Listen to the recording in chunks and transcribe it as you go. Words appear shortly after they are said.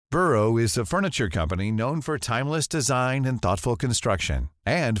Burrow is a furniture company known for timeless design and thoughtful construction,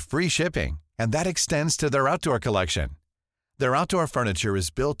 and free shipping, and that extends to their outdoor collection. Their outdoor furniture is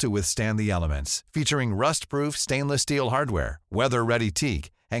built to withstand the elements, featuring rust-proof stainless steel hardware, weather-ready teak,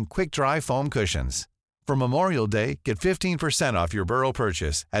 and quick-dry foam cushions. For Memorial Day, get 15% off your Burrow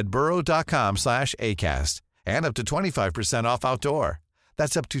purchase at burrow.com/ACAST, and up to 25% off outdoor.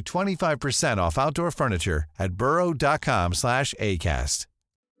 That's up to 25% off outdoor furniture at burrow.com/ACAST.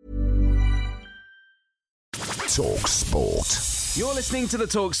 talkSPORT. You're listening to the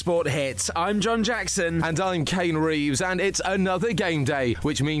talkSPORT hit. I'm John Jackson. And I'm Kane Reeves, and it's another game day,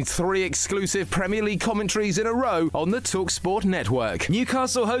 which means 3 exclusive Premier League commentaries in a row on the talkSPORT network.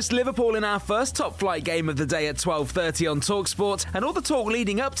 Newcastle host Liverpool in our first top-flight game of the day at 12:30 on talkSPORT, and all the talk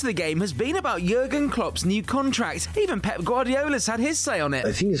leading up to the game has been about Jurgen Klopp's new contract. Even Pep Guardiola's had his say on it.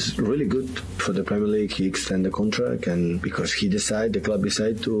 I think it's really good for the Premier League. He extended the contract, and because the club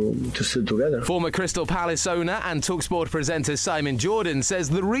decided to still together. Former Crystal Palace owner and talkSPORT presenter Simon Jordan says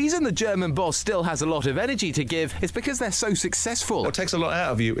the reason the German boss still has a lot of energy to give is because they're so successful. What takes a lot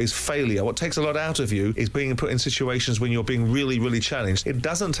out of you is failure. What takes a lot out of you is being put in situations when you're being really, really challenged. It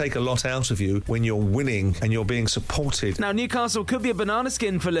doesn't take a lot out of you when you're winning and you're being supported. Now, Newcastle could be a banana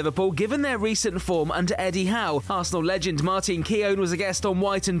skin for Liverpool given their recent form under Eddie Howe. Arsenal legend Martin Keown was a guest on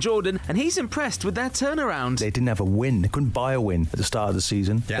White and Jordan, and he's impressed with their turnaround. They didn't have a win. They couldn't buy a win at the start of the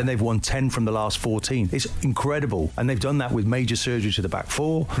season. Then they've won 10 from the last 14. It's incredible. And they've done that with major surgery to the back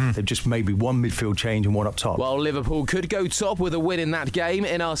four. They've just maybe one midfield change and one up top. Well, Liverpool could go top with a win in that game.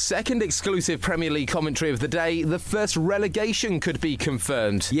 In our second exclusive Premier League commentary of the day, the first relegation could be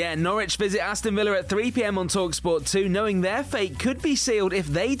confirmed. Yeah, Norwich visit Aston Villa at 3 p.m. on talkSPORT 2, knowing their fate could be sealed if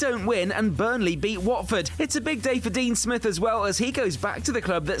they don't win and Burnley beat Watford. It's a big day for Dean Smith as well, as he goes back to the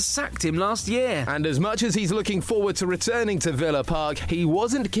club that sacked him last year. And as much as he's looking forward to returning to Villa Park, he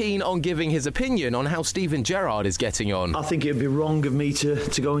wasn't keen on giving his opinion on how Steven Gerrard is getting on. I think it would be wrong of me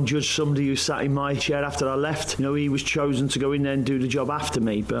to go and judge somebody who sat in my chair after I left. You know, he was chosen to go in there and do the job after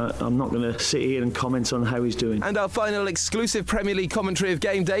me, but I'm not going to sit here and comment on how he's doing. And our final exclusive Premier League commentary of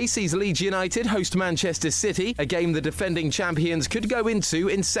game day sees Leeds United host Manchester City, a game the defending champions could go into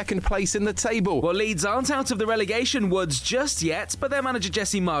in second place in the table. Well, Leeds aren't out of the relegation woods just yet, but their manager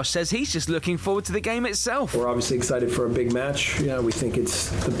Jesse Marsch says he's just looking forward to the game itself. We're obviously excited for a big match. Yeah, we think it's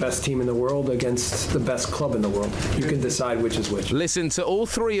the best team in the world against the best club in the world. You can decide which is which. Listen to all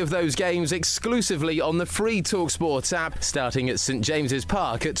 3 of those games exclusively on the free talkSPORT app, starting at St James's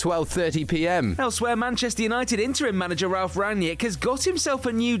Park at 12:30 p.m. Elsewhere, Manchester United interim manager Ralf Rangnick has got himself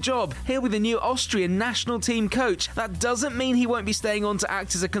a new job. He'll be the new Austrian national team coach. That doesn't mean he won't be staying on to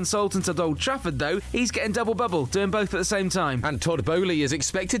act as a consultant at Old Trafford, though. He's getting double bubble, doing both at the same time. And Todd Boehly is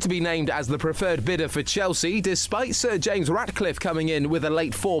expected to be named as the preferred bidder for Chelsea, despite Sir James Ratcliffe coming in with a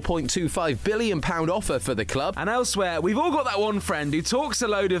late £4.25 billion offer for the club. And elsewhere, we've all got that one friend who talks a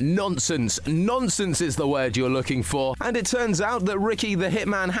load of nonsense. Nonsense is the word you're looking for. And it turns out that Ricky the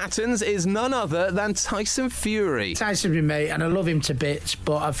Hitman Hattons is none other than Tyson Fury. Tyson's my mate, and I love him to bits,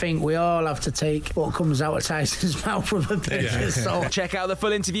 but I think we all have to take what comes out of Tyson's mouth with a pinch. So check out the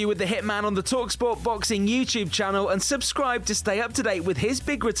full interview with the Hitman on the talkSPORT Boxing YouTube channel and subscribe to stay up to date with his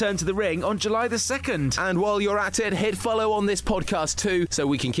big return to the ring on July the 2nd. And while you're at it, hit follow on this podcast too, so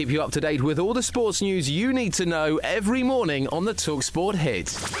we can keep you up to date with all the sports news you need to know every morning on the talkSPORT hit.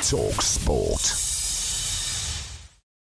 talkSPORT.